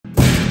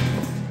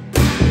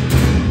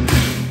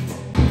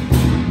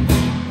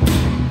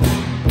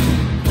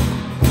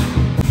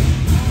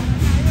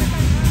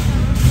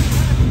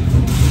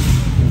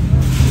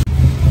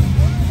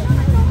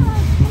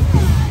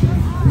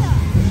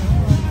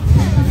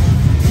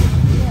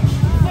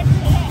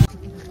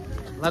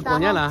过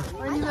年了。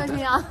我说你说这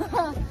样，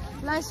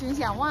来浚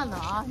县玩呢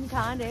啊！你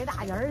看看这一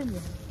大家人呢，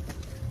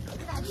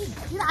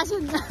一大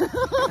群呢，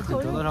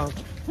走多少？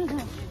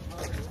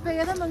别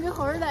给他们给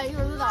后人带一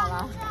会儿就到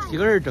了。几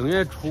个人正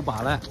月初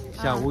8了，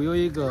下午有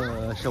一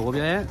个社会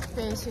表演。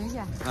对，浚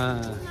县。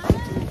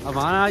阿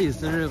爸那意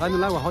思是，俺都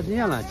来过好几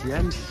年了，既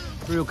然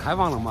不是又开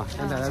放了嘛，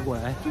想带他过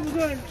来，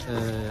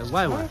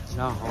玩一玩，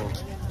然后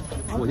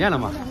过年了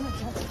嘛。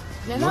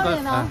热闹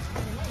热闹。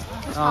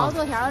好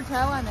多天出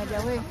来玩的，这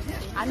回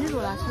安置住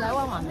了，出来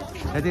玩玩的。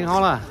还挺好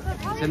了。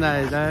现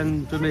在咱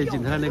准备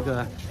进他那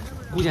个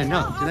古县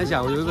城，今天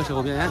下午有一个社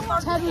会表演。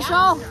菜不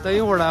少。等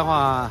一会儿的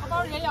话，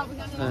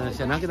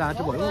现场给大家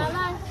直播一会儿。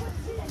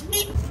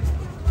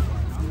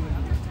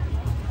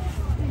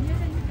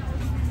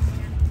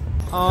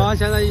好，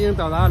现在已经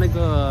到达那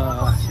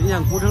个浚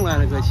县古城的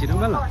那个西城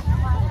门了。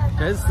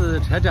这次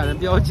车站的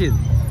比较近，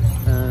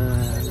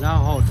然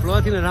后除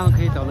了停车场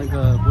可以到那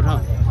个古城，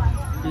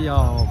比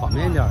较方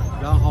便点。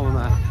然后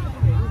呢，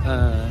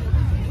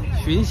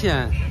浚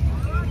县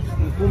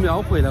古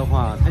庙会的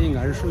话，它应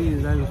该是属于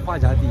咱华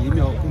夏第一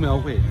古庙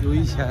会，有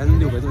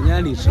1600多年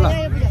的历史了，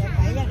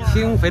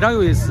非常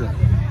有意思。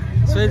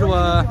所以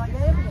说，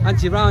俺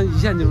基本上以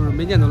前就是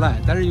每年都来，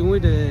但是因为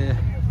这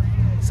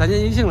3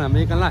年疫情了，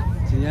没敢来。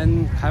今年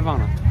开放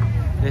了，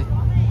对，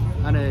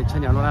俺这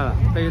全家都来了，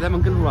北他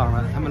们跟路上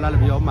了，他们来的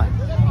比较慢，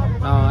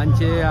然后俺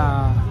姐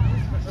呀、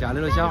家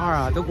里的小孩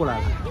啊都过来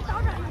了。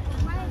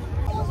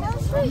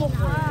哎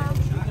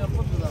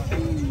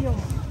呦，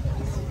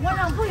我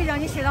让不会让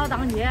你睡到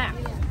当街，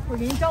我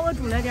给你找个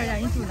住的地儿，让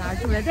你住那儿，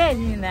住的带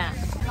劲的。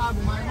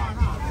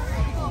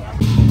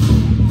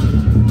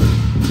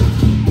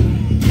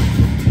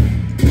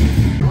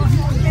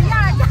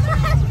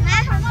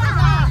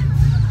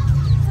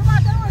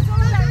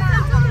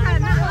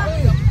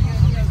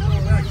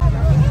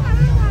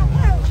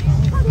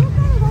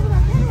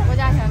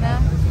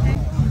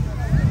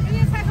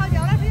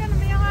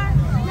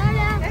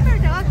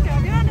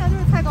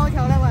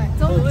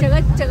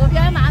这个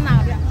表演嘛那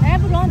个表，哎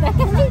不中对。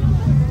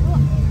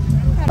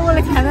我的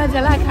天呐，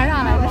这来看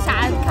上来，这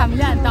啥也看不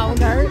见，到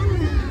根儿，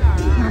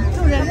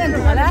就这人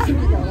多了。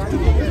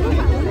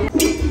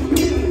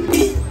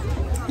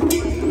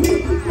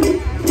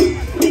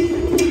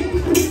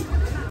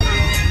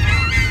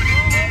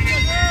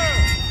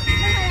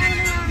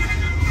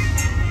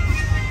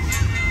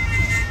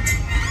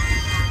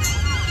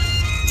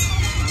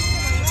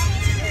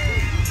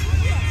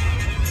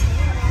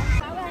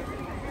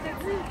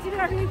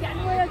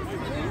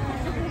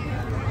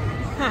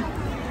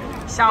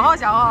小号，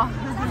小号。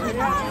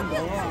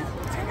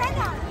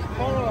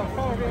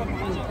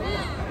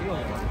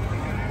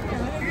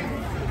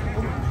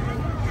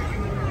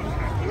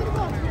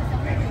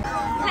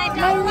买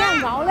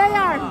年糕了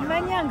呀，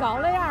买年糕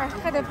了呀，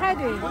还得排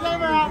队。多少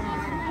钱啊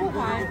？5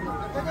块。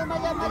等会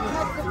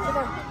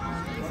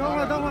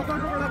儿，到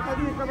这边来排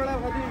队，这边来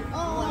排队。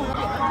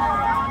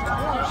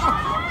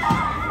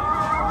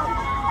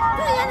这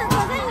也是做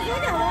咱一手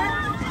料的。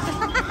哈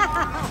哈哈！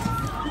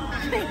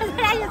这个咱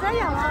俩一手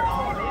料了。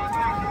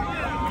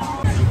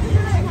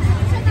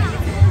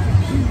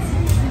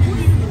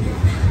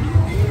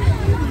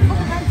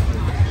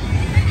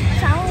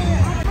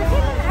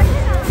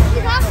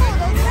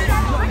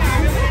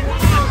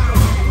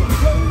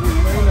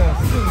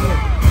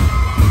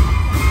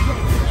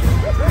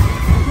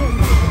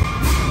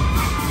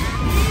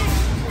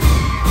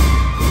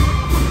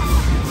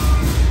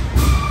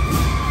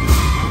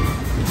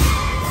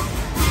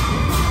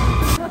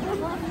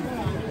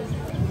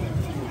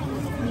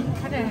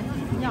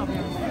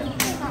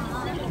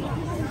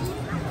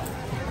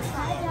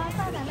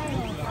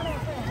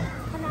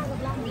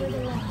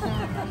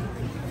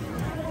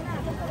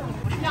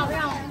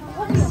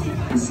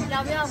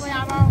要不要过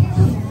牙包？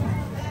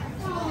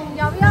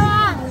要不要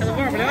啊？他都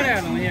玩不了这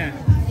个东西。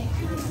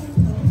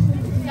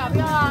要不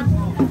要啊？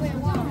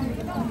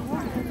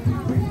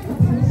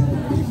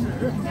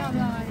要不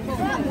要啊？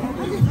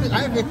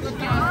哎，别过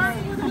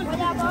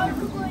牙包，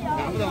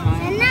拿不到吗？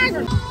拿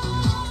着。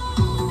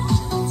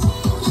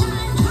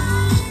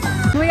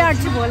我也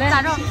直播了，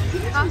咋着？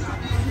啊？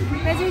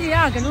那就这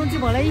样跟着直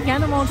播了，一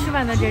天都没有吃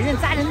饭的，这人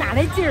咋就那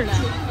来劲儿了？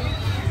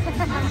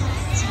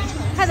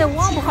还得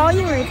网不好，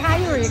一会儿卡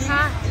一会儿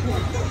卡。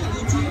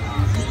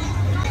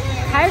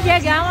开始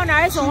跟往那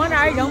儿一送，往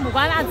那儿一扔，不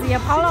管了，直接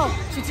跑了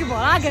去直播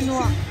了，跟着。